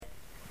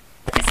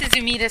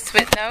Mita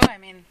Switlow.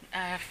 I'm in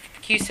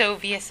QSO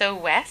VSO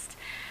West,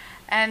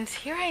 and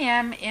here I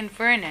am in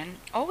Vernon.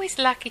 Always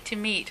lucky to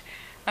meet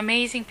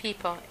amazing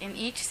people in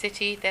each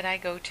city that I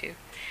go to.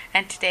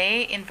 And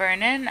today in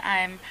Vernon,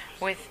 I'm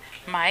with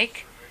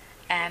Mike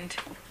and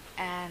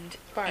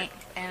Barb.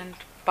 and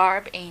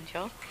Barb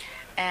Angel,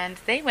 and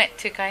they went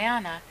to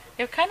Guyana.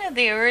 They're kind of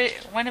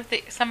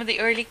some of the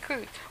early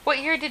crew. What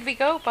year did we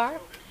go,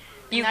 Barb?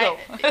 You go.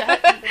 Wish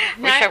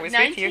I was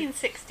with you.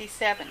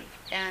 1967,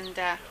 and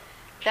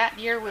that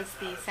year was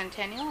the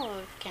centennial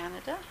of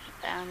Canada,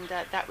 and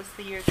that was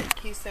the year that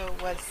QSO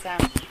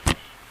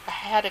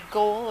had a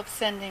goal of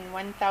sending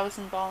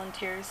 1,000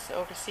 volunteers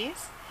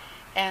overseas,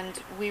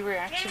 and we were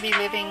actually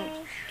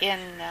living in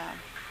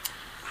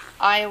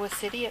Iowa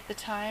City at the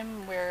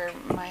time, where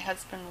my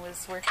husband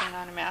was working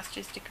on a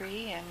master's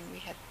degree, and we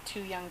had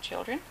 2 young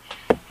children,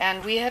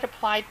 and we had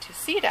applied to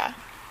CETA,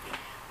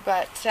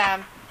 but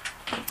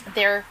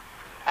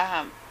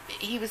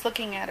he was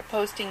looking at a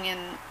posting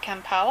in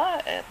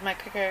Kampala at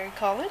Macquarie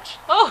College.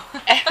 Oh,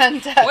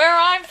 and where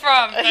I'm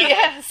from.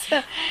 Yes,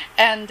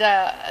 and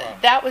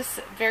that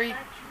was very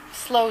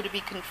slow to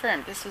be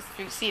confirmed. This was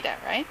through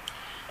CETA, right?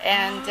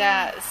 And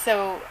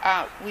so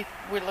we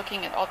were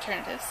looking at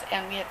alternatives,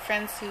 and we had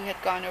friends who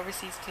had gone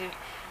overseas to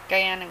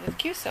Guyana with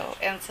QSO,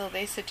 and so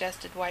they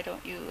suggested, why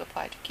don't you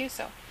apply to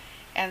QSO?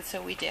 And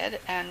so we did,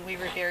 and we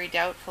were very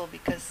doubtful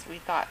because we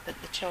thought that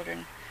the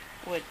children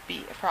would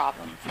be a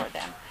problem for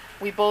them.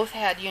 We both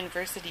had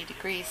university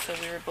degrees, so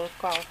we were both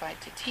qualified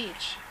to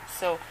teach,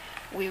 so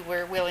we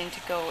were willing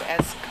to go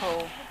as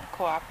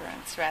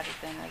co-operants rather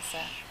than as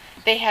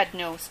they had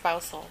no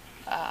spousal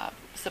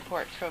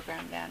support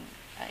program then.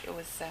 It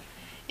was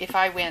if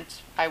I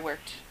went, I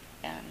worked,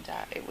 and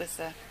it was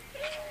the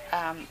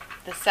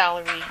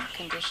salary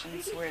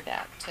conditions were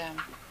that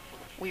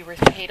we were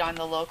paid on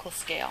the local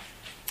scale.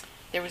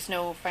 There was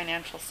no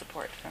financial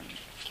support from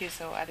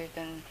QSO other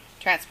than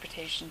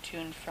transportation to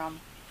and from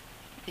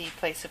the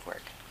place of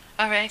work.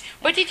 All right.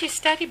 What did you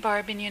study,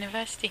 Barb, in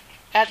university?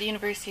 At the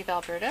University of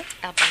Alberta.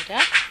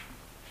 Alberta.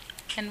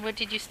 And what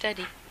did you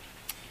study?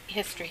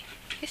 History.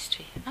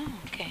 History. Oh,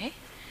 okay.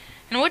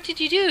 And what did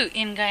you do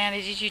in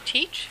Guyana? Did you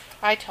teach?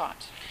 I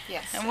taught,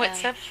 yes. And what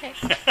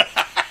subject?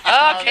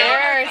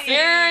 Okay,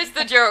 there's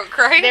the joke,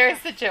 right?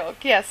 There's the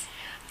joke, yes.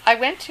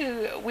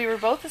 We were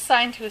both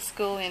assigned to a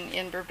school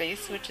in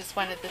Berbice, which is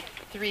one of the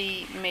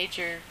 3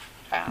 major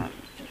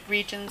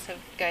regions of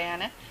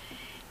Guyana.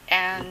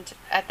 And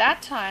at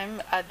that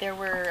time, there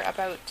were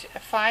about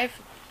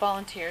 5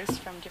 volunteers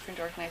from different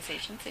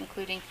organizations,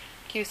 including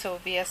QSO,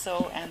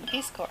 VSO, and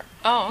Peace Corps.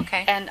 Oh,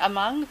 okay. And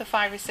among the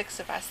 5 or 6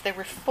 of us, there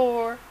were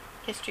 4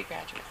 history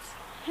graduates.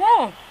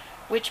 Oh.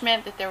 Which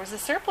meant that there was a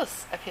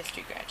surplus of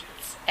history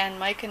graduates. And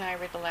Mike and I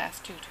were the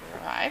last 2 to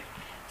arrive.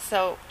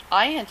 So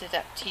I ended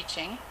up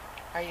teaching,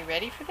 are you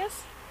ready for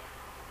this?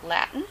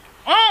 Latin.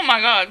 Oh my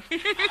God.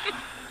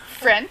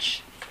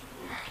 French.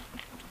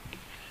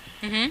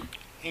 Mm-hmm.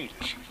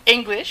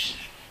 English.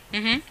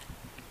 Mm-hmm.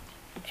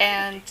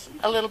 And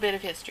a little bit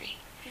of history.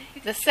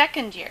 The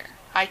second year,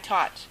 I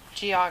taught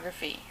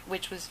geography,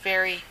 which was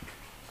very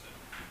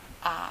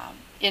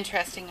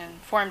interesting,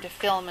 and formed a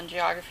film and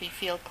geography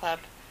field club.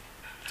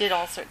 Did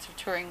all sorts of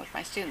touring with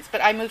my students.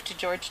 But I moved to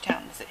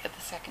Georgetown at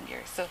the second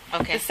year. So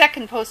okay. The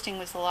second posting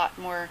was a lot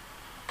more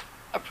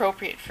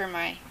appropriate for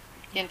my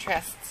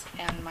interests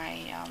and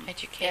my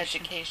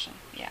education.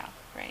 Yeah,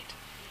 right.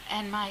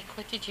 And Mike,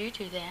 what did you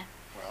do then?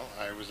 Well,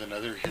 I was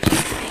another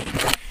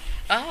history.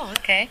 Oh,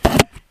 okay.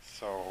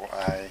 So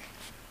I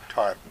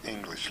taught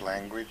English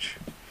language.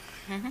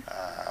 Mm-hmm.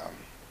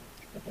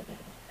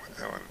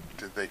 What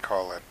did they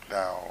call it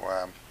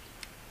now?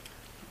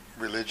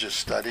 Religious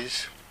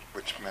studies,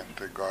 which meant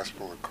the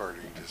gospel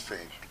according to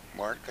St.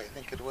 Mark, I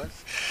think it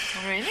was.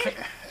 Really?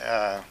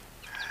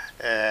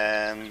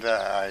 And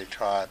I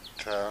taught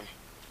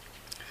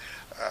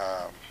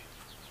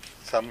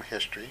some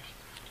history.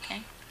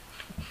 Okay.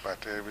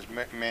 But it was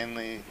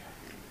mainly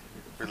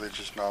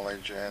religious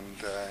knowledge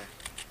and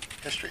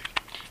history.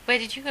 Where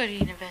did you go to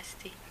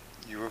university?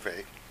 U of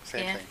A,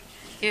 same thing.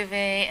 U of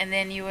A, and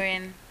then you were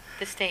in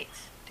the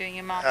States doing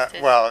your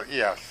master's. Well,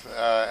 yes.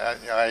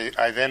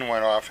 I then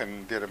went off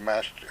and did a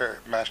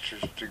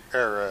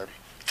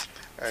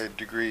a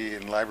degree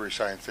in library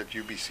science at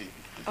UBC.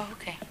 Oh,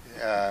 okay.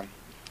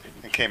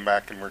 And came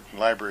back and worked in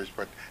libraries,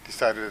 but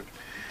decided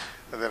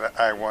that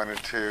I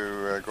wanted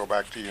to go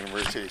back to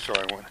university, so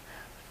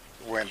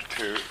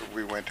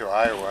we went to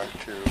Iowa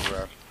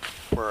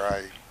where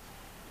I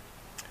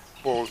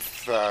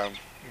both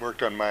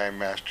worked on my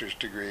master's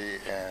degree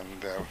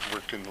and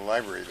worked in the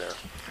library there.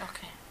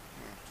 Okay.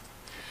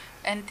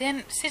 And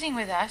then sitting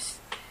with us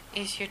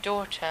is your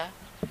daughter,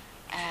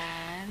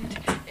 and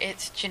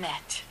it's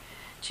Jeanette.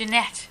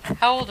 Jeanette,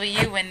 how old were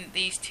you when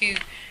these 2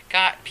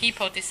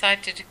 people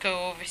decided to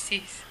go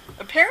overseas?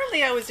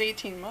 Apparently I was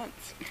 18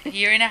 months. A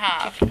year and a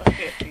half. A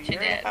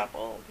year and a half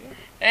old, yeah.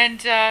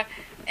 And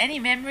any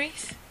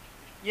memories?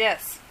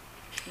 Yes.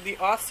 The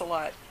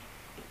ocelot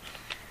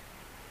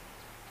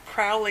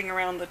prowling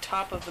around the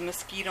top of the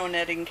mosquito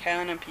netting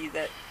canopy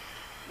that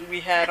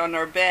we had on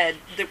our bed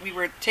that we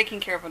were taking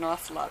care of an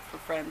ocelot for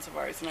friends of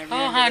ours, and I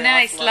remember Oh, how the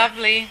nice, ocelot.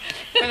 lovely.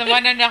 For the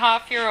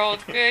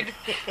 1.5-year-old, good.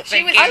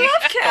 She was- I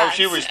love cats. Oh,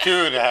 she was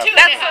 2.5. That's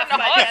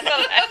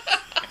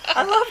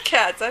I love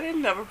cats. I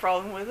didn't have a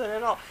problem with it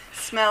at all.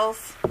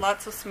 Smells,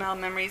 lots of smell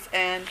memories,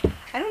 and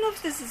I don't know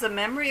if this is a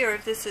memory or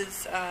if this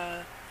is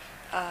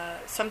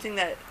something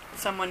that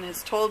someone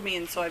has told me,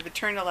 and so I've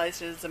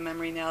internalized it as a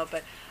memory now.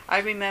 But I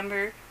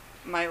remember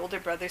my older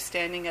brother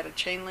standing at a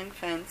chain link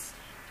fence,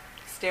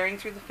 staring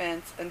through the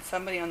fence, and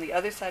somebody on the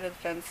other side of the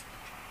fence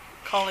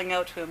calling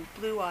out to him,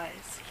 "Blue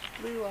eyes,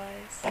 blue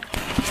eyes." Yeah,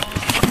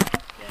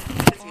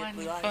 because he had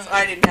blue eyes. Wonderful.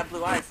 I didn't have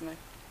blue eyes,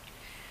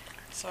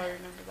 so I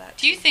remember that.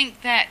 Do you too.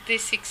 think that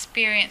this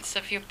experience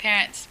of your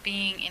parents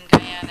being in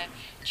Guyana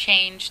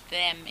changed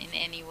them in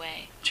any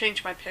way?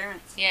 Change my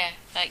parents Yeah,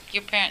 like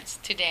your parents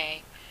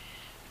today.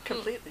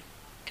 completely?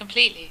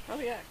 Completely. Oh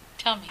yeah.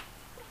 Tell me.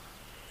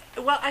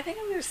 Well, I think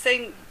I was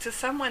saying to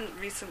someone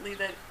recently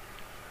that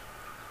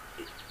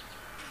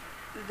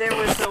there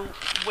was a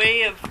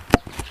way of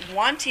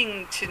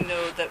wanting to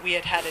know that we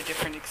had had a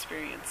different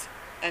experience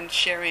and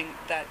sharing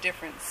that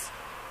difference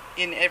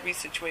in every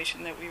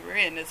situation that we were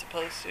in, as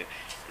opposed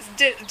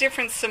to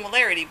different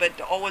similarity,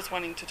 but always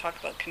wanting to talk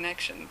about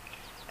connection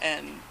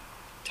and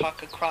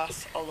talk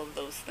across all of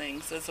those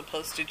things, as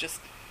opposed to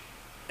just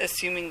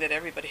assuming that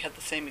everybody had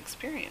the same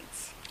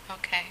experience.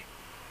 Okay.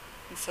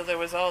 And so there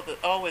was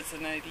always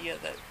an idea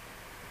that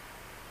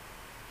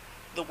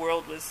the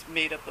world was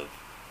made up of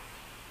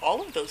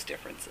all of those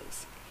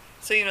differences.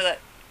 So that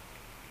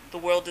the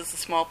world is a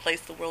small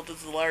place, the world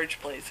is a large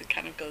place. It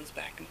kind of goes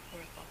back and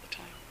forth all the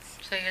time.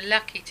 So you're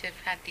lucky to have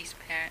had these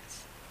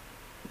parents.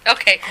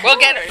 Okay, we'll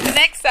get to the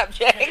next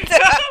subject.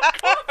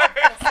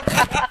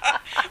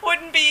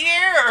 Wouldn't be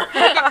here.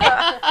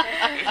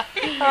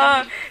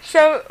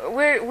 So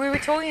we were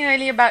talking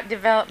earlier about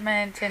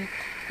development and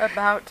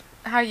about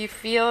how you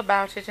feel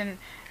about it, and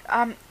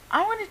I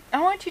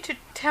want you to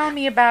tell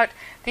me about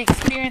the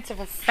experience of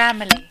a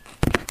family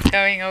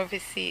going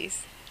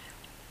overseas,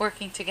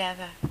 working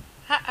together.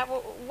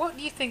 What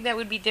do you think that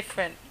would be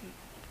different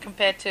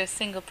compared to a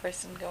single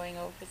person going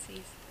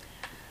overseas?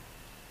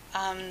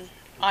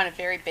 On a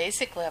very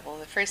basic level,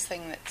 the first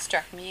thing that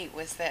struck me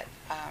was that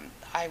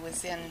I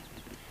was in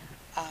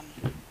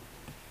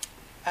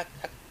a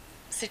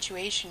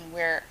situation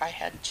where I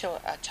had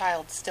a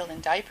child still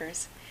in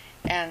diapers,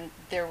 and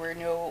there were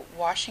no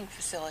washing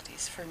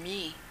facilities for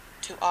me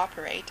to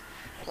operate,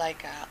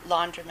 like a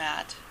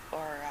laundromat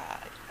or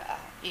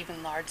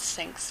even large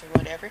sinks or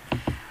whatever,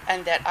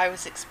 and that I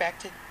was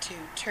expected to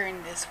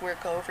turn this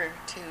work over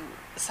to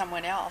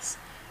someone else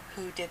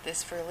who did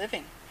this for a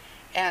living.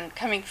 And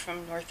coming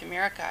from North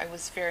America, I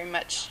was very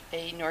much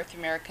a North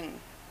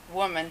American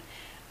woman.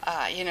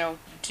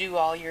 Do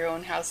all your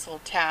own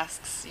household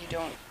tasks. You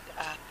don't.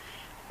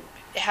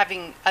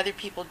 Having other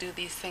people do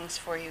these things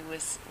for you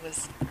was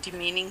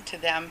demeaning to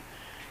them,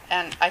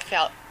 and I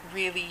felt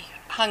really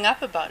hung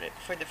up about it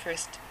for the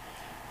first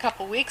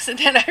couple weeks, and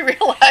then I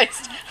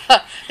realized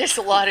there's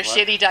a lot of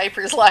shitty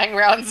diapers lying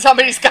around.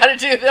 Somebody's got to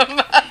do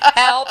them.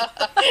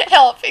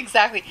 Help,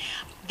 exactly.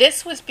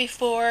 This was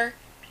before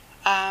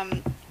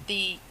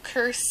the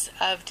curse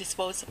of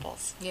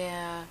disposables.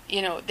 Yeah.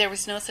 There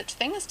was no such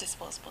thing as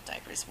disposable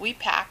diapers. We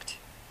packed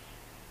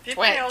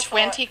Didn't I also-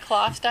 20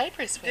 cloth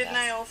diapers with Didn't us.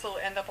 I also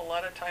end up a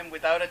lot of time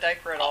without a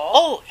diaper at all?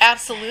 Oh,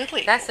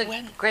 absolutely. That's a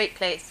When- great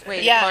place where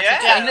Yeah, you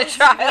yeah. in the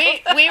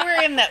child. we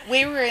were in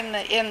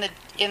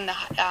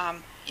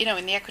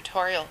the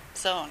equatorial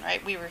zone,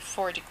 right? We were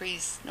 4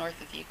 degrees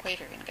north of the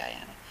equator in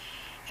Guyana,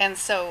 and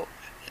so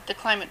the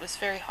climate was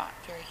very hot,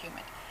 very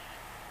humid.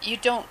 You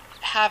don't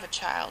have a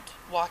child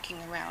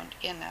walking around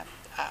in a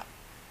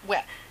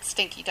wet,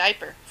 stinky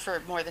diaper for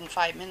more than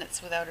 5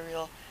 minutes without a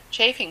real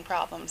chafing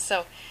problem.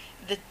 So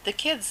the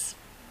kids,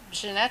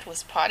 Jeanette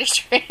was potty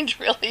trained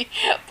really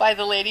by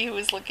the lady who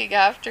was looking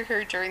after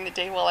her during the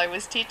day while I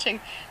was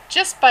teaching,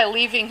 just by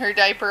leaving her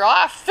diaper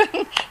off.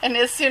 And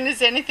as soon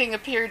as anything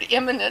appeared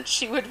imminent,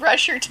 she would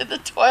rush her to the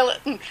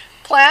toilet and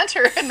plant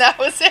her, and that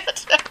was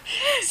it.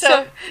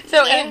 So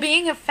in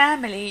being a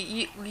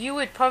family, you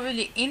would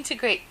probably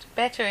integrate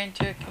better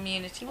into a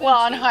community. Well,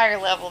 on a wouldn't higher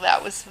level,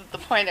 that was the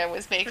point I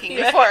was making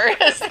before.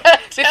 Is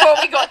that Before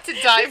we got to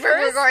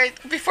diapers?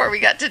 Before we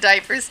got to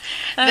diapers,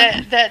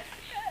 that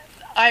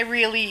I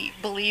really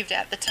believed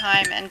at the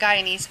time, and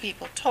Guyanese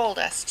people told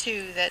us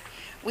too, that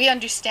we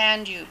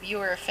understand you. You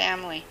are a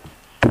family.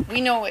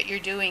 We know what you're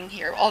doing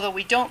here, although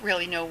we don't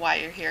really know why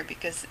you're here,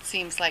 because it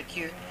seems like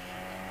you're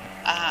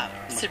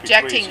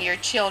subjecting crazy. your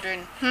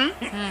children. You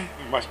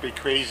must be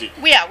crazy.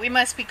 Yeah, we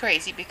must be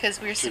crazy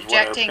because we're Which is what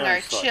our subjecting our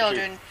parents thought, too.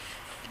 children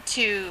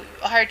to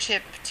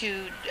hardship,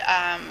 to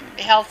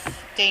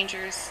health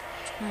dangers,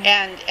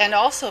 and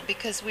also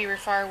because we were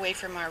far away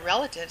from our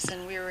relatives,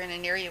 and we were in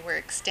an area where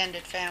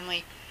extended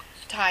family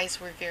ties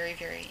were very,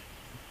 very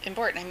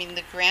important. I mean,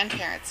 the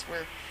grandparents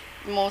were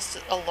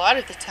a lot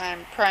of the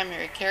time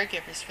primary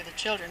caregivers for the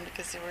children,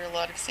 because there were a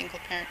lot of single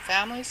parent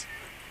families.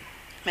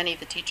 Many of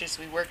the teachers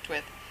we worked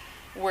with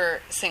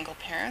were single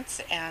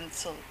parents, and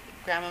so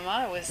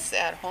grandmama was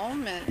at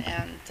home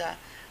and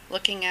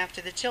looking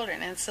after the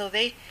children, and so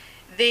they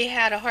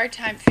had a hard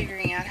time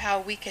figuring out how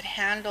we could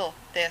handle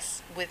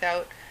this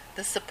without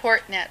the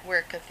support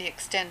network of the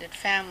extended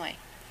family.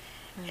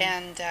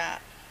 And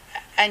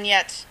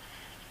yet,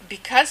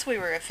 because we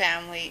were a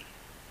family,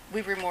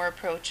 we were more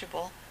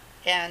approachable,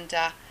 and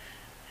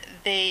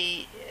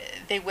they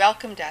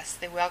welcomed us.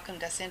 They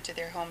welcomed us into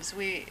their homes.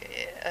 We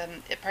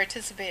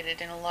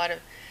participated in a lot of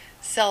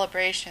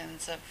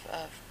celebrations of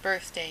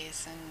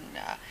birthdays and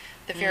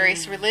the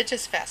various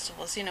religious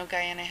festivals. You know,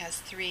 Guyana has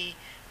 3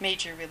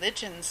 major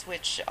religions,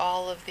 which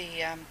all of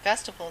the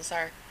festivals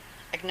are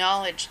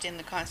acknowledged in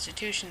the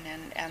Constitution,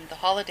 and the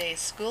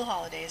holidays, school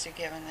holidays, are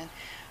given. And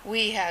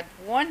we had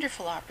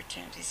wonderful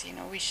opportunities. You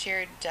know, we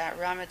shared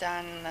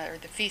Ramadan, or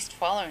the feast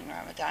following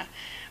Ramadan,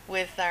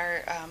 with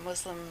our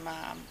Muslim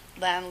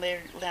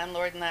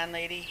landlord and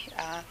landlady.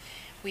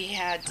 We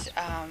had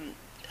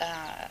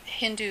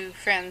Hindu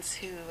friends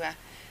who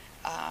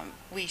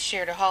we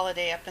shared a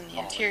holiday up in the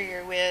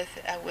interior with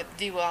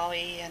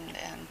Diwali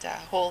and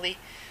Holi,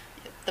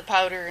 the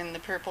powder and the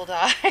purple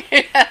dye.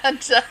 and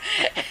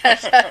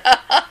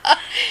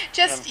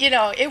just, you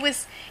know, it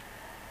was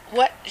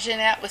what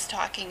Jeanette was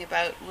talking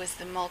about was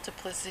the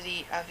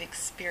multiplicity of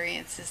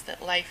experiences that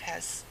life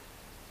has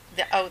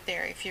out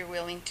there if you're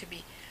willing to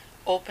be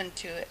open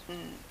to it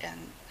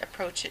and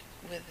approach it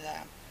with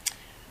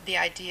the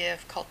idea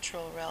of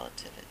cultural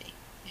relativity.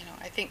 You know,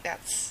 I think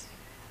that's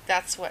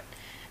what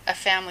a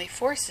family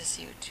forces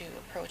you to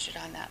approach it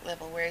on that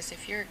level. Whereas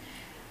if you're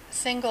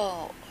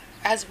single,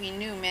 as we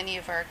knew, many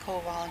of our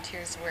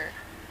co-volunteers were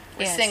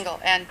Yes. single,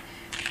 and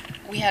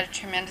we had a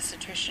tremendous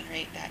attrition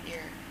rate that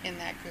year in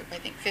that group. I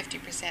think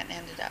 50%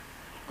 ended up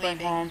Going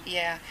leaving. home.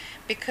 Yeah,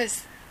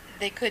 because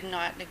they could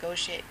not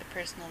negotiate the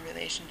personal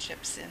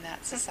relationships in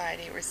that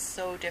society. It was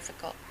so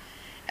difficult,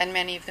 and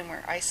many of them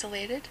were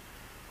isolated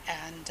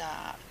and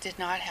did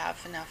not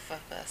have enough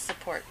of a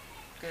support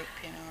group,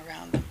 you know,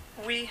 around them.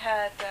 We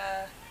had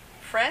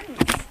friends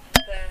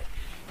that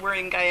were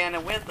in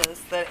Guyana with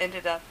us that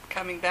ended up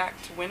coming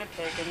back to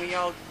Winnipeg, and we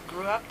all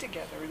grew up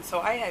together. And so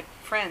I had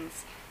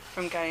friends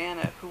from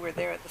Guyana who were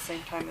there at the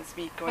same time as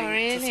me, going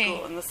really? to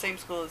school in the same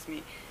school as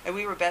me, and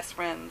we were best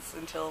friends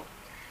until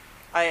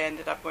I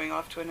ended up going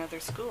off to another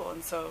school.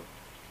 And so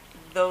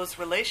those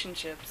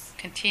relationships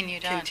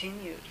Continued on.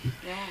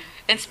 Yeah.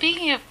 And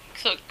speaking of...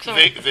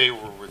 sorry. They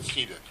were with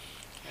CETA.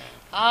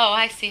 Oh,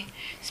 I see.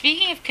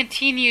 Speaking of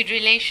continued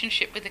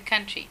relationship with the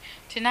country,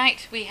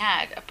 tonight we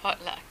had a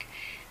potluck,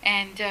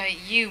 and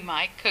you,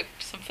 Mike,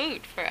 cooked some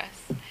food for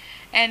us.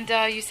 And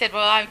you said,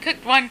 well, I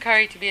cooked one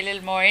curry to be a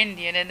little more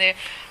Indian, and the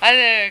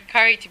other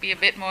curry to be a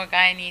bit more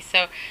Guyanese.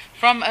 So,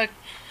 from a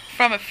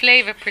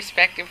flavor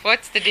perspective,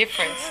 what's the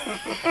difference?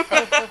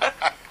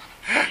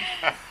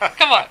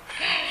 Come on.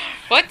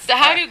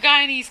 How do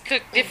Guyanese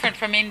cook different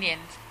from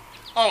Indians?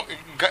 Oh,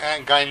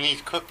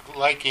 Guyanese cook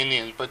like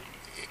Indians, but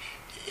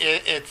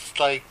it's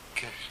like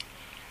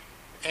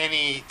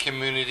any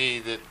community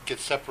that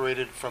gets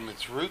separated from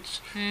its roots.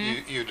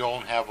 You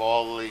don't have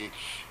all the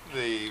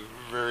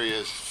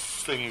various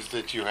things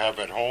that you have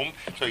at home,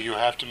 so you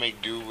have to make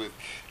do with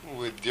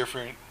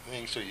different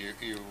things. So you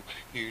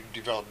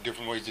develop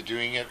different ways of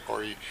doing it,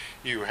 or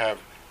you have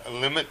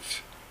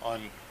limits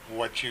on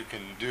what you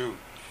can do.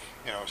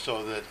 You know,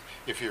 so that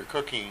if you're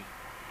cooking,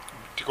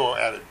 to go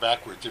at it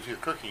backwards, if you're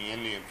cooking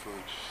Indian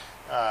food,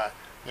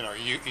 you know,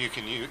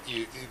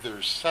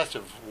 there's such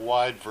a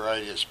wide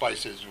variety of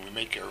spices, and we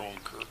make our own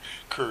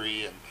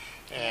curry,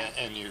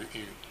 and you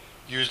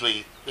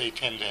usually they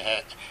tend to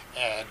add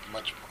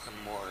much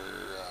more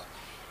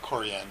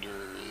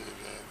coriander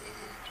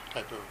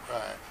type of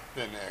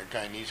than a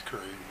Guyanese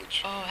curry,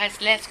 which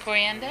has less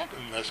coriander.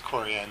 Less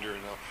coriander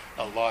and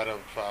a lot of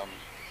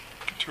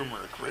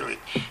turmeric, really,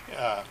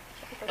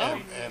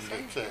 and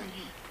it's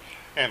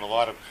and a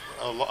lot of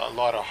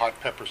hot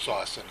pepper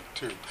sauce in it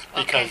too,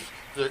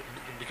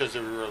 because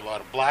there were a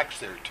lot of blacks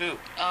there too.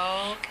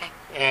 Oh, okay.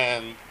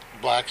 And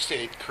black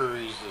state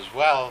curries as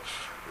well,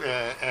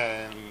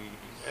 and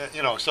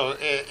you know, so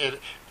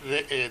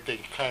they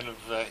kind of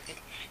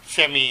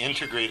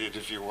semi-integrated,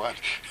 if you want.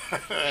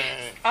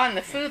 On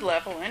the food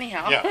level,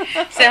 anyhow.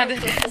 Yeah.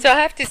 So I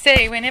have to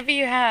say, whenever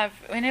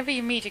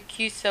you meet a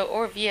QSO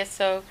or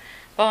VSO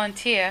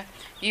volunteer,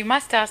 you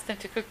must ask them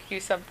to cook you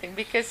something,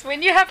 because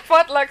when you have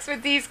potlucks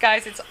with these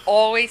guys, it's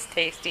always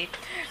tasty.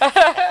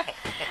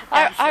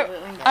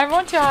 I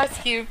want to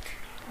ask you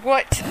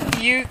what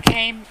you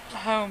came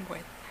home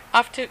with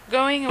after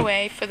going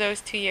away for those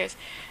 2 years.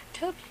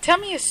 Tell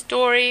me a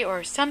story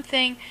or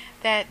something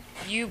that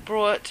you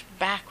brought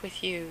back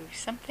with you,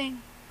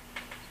 something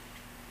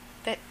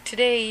that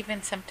today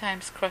even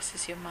sometimes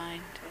crosses your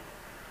mind,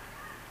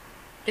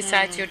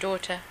 besides your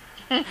daughter,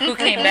 who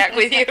came back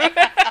with you.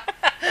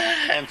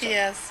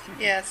 Yes.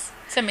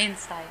 Some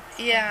insights.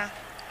 Yeah.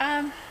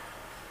 I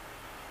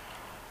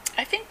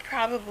think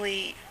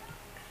probably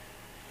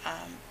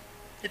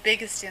the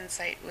biggest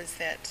insight was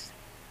that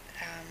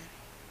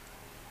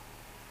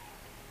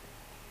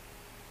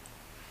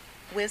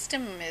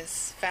wisdom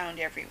is found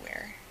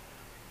everywhere,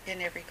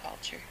 in every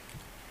culture,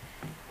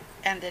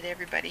 and that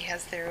everybody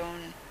has their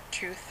own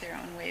truth, their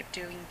own way of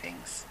doing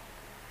things,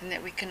 and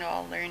that we can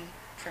all learn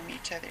from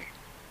each other.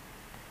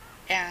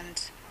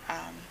 And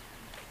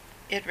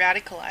it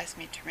radicalized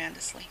me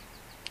tremendously.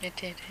 It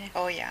did. Eh?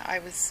 Oh yeah, I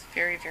was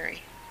very,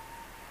 very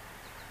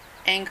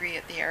angry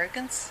at the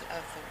arrogance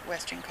of the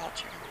Western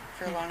culture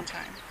for a long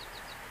time.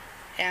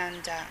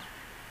 And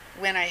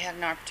when I had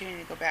an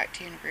opportunity to go back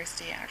to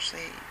university,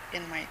 actually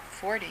in my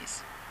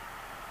 40s,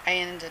 I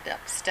ended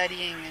up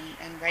studying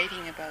and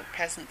writing about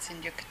peasants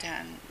in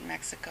Yucatan,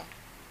 Mexico,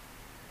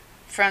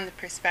 from the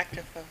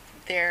perspective of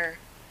their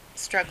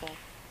struggle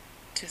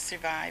to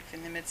survive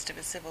in the midst of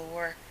a civil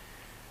war,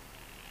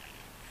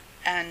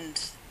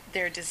 and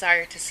their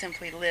desire to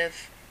simply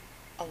live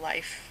a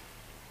life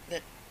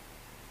that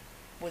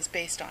was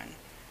based on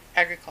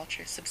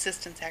agriculture,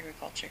 subsistence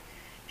agriculture,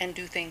 and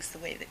do things the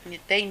way that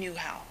they knew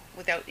how,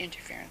 without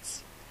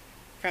interference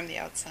from the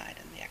outside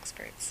and the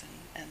experts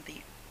and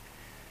the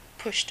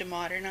push to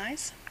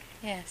modernize.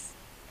 Yes.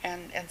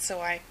 And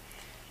so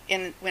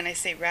when I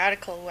say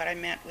radical, what I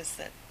meant was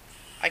that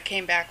I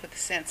came back with the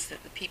sense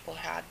that the people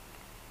had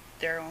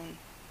their own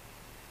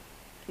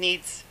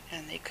needs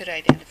and they could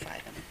identify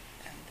them,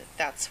 and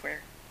that's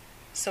where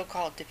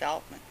so-called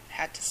development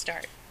had to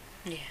start.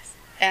 Yes.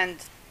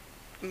 And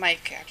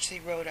Mike actually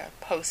wrote a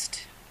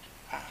post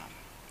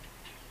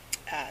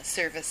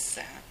service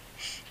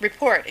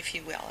report, if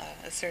you will,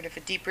 a sort of a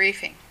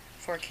debriefing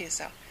for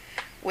CUSO,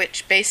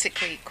 which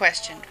basically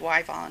questioned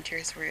why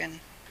volunteers were in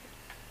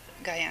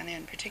Guyana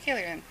in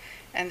particular,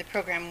 and the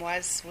program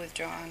was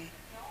withdrawn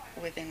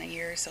within a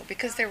year or so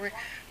because there were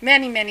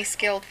many, many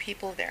skilled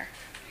people there,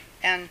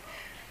 and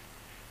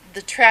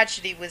the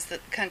tragedy was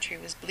that the country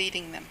was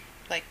bleeding them,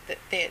 like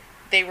that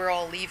they were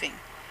all leaving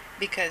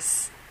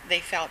because they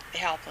felt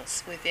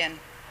helpless within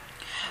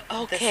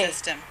the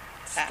system.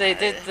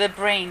 The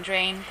brain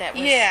drain that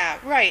was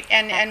right,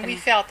 and we happening.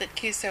 felt that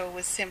CUSO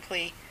was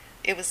simply,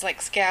 it was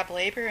like scab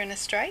labor in a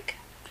strike.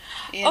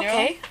 You know?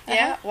 Okay.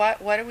 Yeah.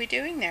 What are we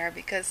doing there?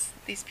 Because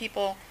these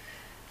people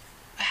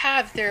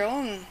have their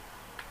own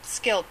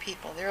skilled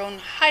people, their own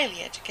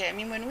highly educated. I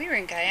mean, when we were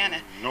in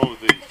Guyana, Know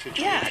the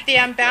situation the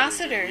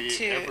ambassador better than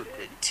we ever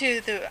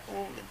to could.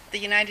 the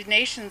United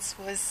Nations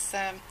was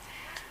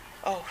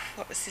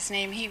what was his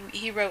name?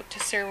 He wrote To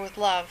Serve with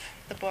Love,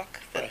 the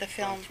book, the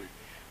film.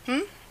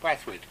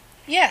 Braithwaite.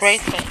 Yes,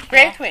 Braithwaite,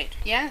 Braithwaite.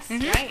 Yes,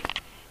 Mhm. right.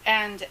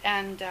 And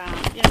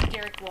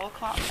Derek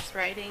Walcott was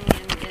writing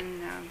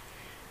in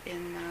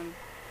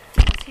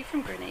was he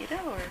from Grenada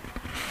or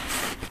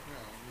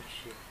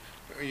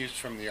He's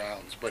from the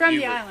islands, but from he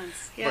the was,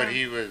 islands? Yeah. But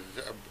he was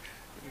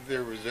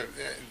there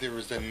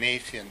was a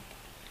nascent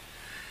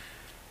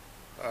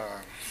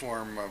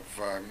form of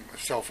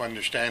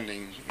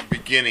self-understanding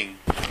beginning,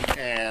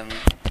 and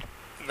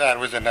that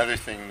was another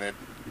thing that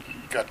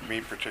got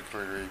me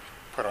particularly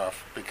put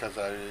off, because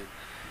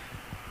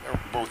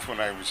both when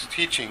I was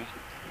teaching,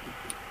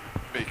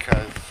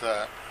 because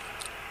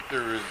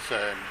there was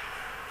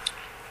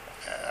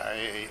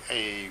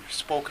a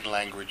spoken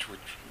language, which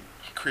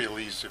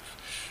Creolese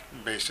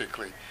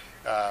basically,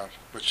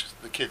 which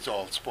the kids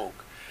all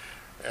spoke,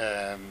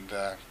 and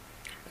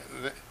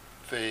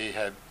they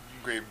had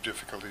grave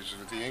difficulties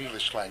with the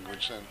English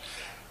language,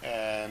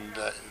 and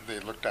they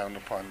looked down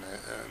upon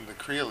the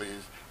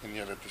Creolese, and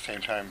yet at the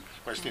same time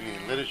West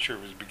Indian literature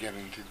was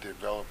beginning to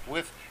develop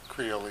with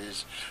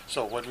Creolese.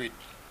 So what we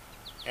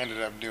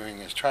ended up doing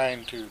is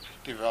trying to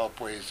develop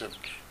ways of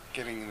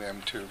getting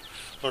them to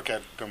look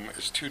at them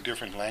as two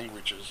different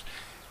languages.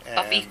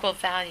 Of equal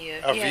value.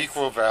 Of Yes.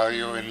 equal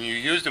value, and you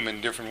use them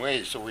in different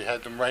ways. So we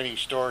had them writing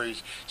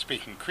stories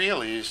speaking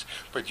Creolese,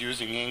 but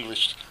using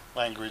English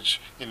language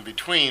in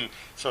between,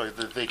 so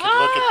that they could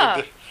look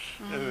at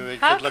the.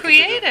 How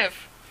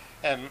creative!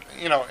 And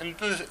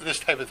this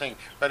type of thing.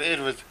 But it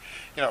was,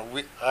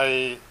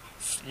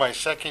 my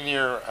second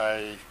year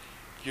I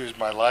used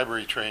my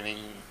library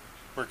training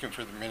working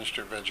for the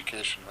Minister of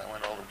Education. I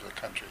went all over the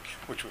country,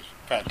 which was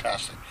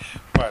fantastic.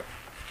 But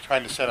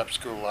trying to set up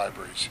school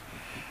libraries.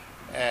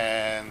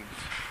 And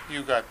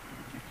you got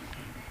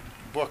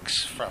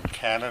books from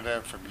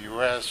Canada, from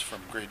U.S.,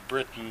 from Great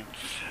Britain,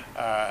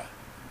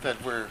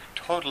 that were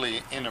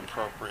totally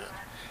inappropriate.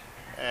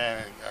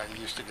 And I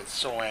used to get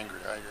so angry.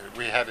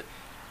 We had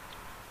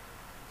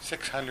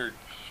 600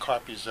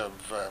 copies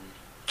of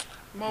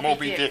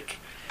Moby Dick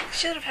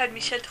Should have had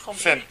Michel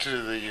Tremblay. sent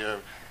to the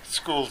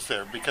schools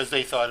there because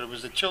they thought it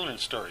was a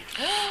children's story.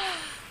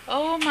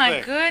 Oh my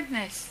Thing.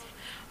 goodness!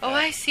 Oh, Yeah.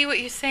 I see what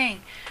you're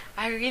saying.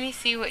 I really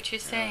see what you're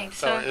saying.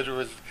 So it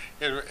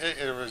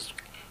was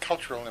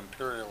cultural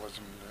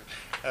imperialism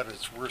at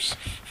its worst.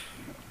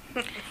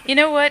 You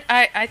know what?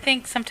 I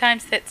think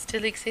sometimes that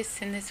still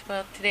exists in this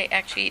world today.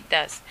 Actually, it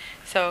does.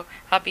 So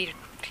I'll be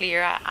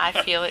clear. I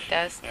feel it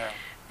does. Yeah.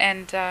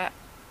 And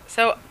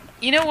so,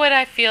 you know what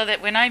I feel?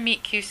 That when I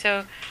meet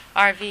CUSO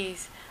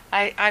RVs,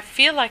 I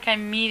feel like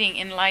I'm meeting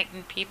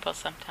enlightened people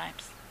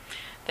sometimes.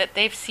 That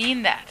they've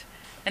seen that.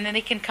 And then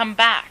they can come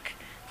back.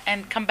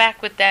 And come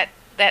back with that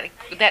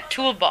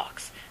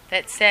toolbox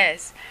that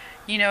says,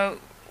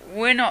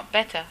 we're not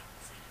better.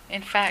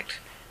 In fact,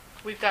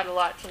 We've got a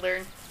lot to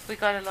learn. we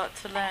got a lot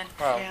to learn.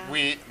 Well,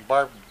 Yeah.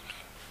 Barb,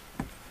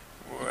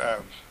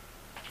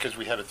 because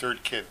we had a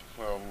third kid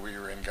while we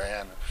were in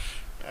Guyana.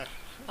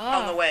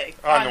 On the way.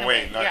 On the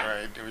way, not yeah.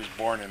 right. It was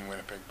born in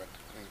Winnipeg, but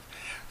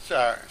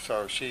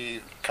so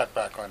she cut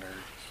back on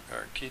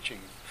her teaching,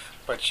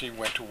 but she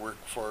went to work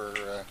for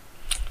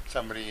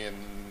somebody in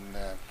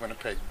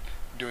Winnipeg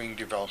doing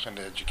development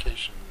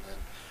education. And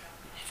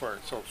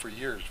for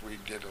years we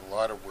did a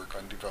lot of work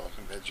on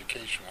development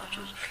education, which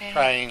was Okay.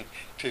 trying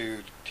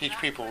to teach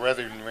people,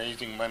 rather than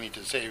raising money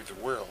to save the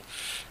world,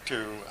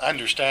 to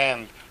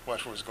understand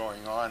what was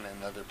going on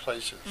in other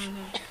places.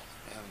 Mm-hmm.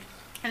 And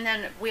And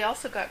then we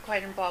also got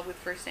quite involved with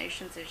First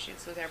Nations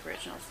issues with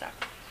Aboriginal stuff.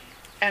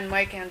 And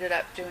Mike ended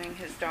up doing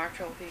his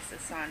doctoral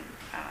thesis on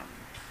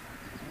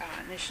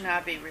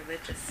Anishinaabe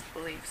religious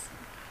beliefs.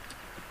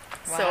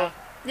 Wow. So,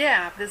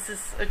 yeah, this is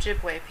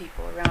Ojibwe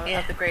people around Yeah.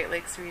 of the Great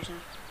Lakes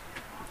region.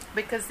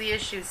 Because the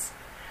issues,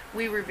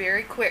 we were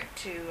very quick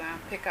to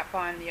pick up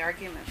on the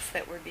arguments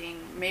that were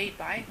being made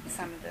by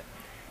some of the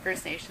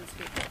First Nations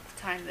people at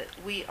the time, that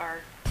we are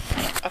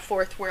a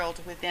fourth world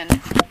within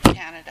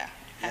Canada.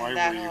 And why were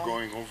that you whole-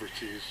 going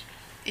overseas?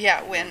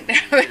 Yeah, when there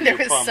Your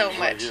was so problems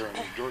right much. here on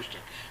your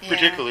doorstep. Yeah.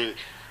 Particularly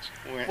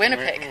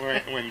Winnipeg.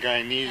 when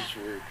Guyanese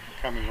were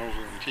coming over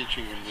and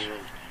teaching in the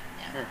world,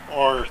 Yeah.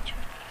 or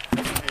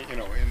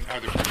in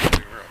other parts of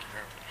the world.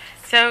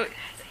 So,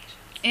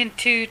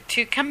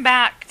 to come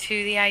back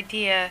to the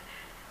idea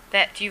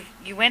that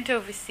you went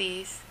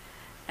overseas,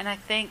 and I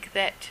think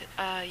that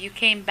you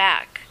came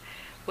back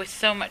with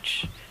so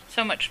much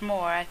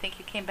more. I think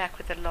you came back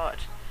with a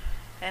lot,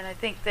 and I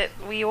think that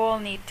we all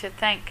need to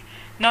thank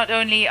not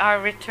only our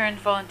returned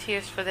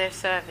volunteers for their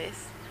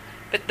service,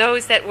 but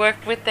those that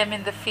worked with them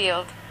in the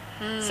field,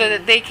 so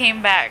that they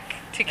came back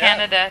to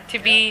Canada to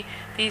be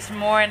these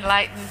more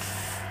enlightened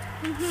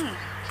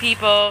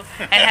people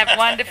and have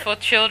wonderful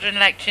children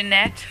like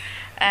Jeanette.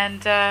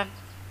 And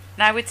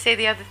I would say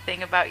the other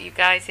thing about you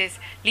guys is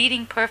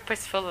leading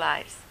purposeful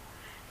lives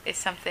is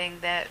something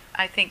that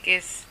I think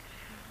is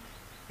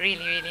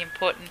really, really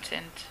important.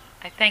 And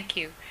I thank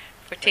you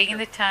for taking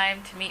the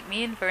time to meet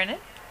me in Vernon.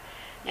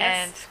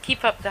 Yes. And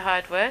keep up the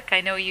hard work. I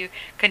know you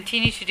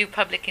continue to do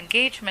public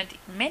engagement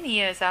many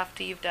years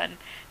after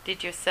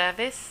did your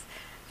service.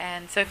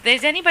 And so if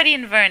there's anybody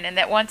in Vernon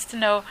that wants to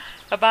know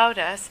about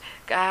us,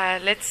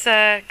 let's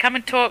come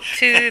and talk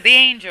to the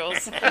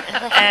angels,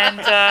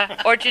 and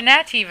or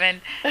Jeanette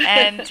even,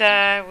 and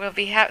they'll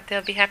be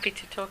happy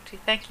to talk to you.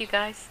 Thank you,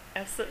 guys.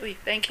 Absolutely.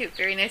 Thank you.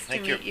 Very nice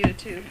Thank to you. meet you,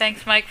 too.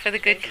 Thanks, Mike, for the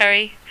good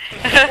curry.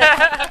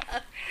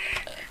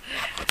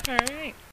 All right.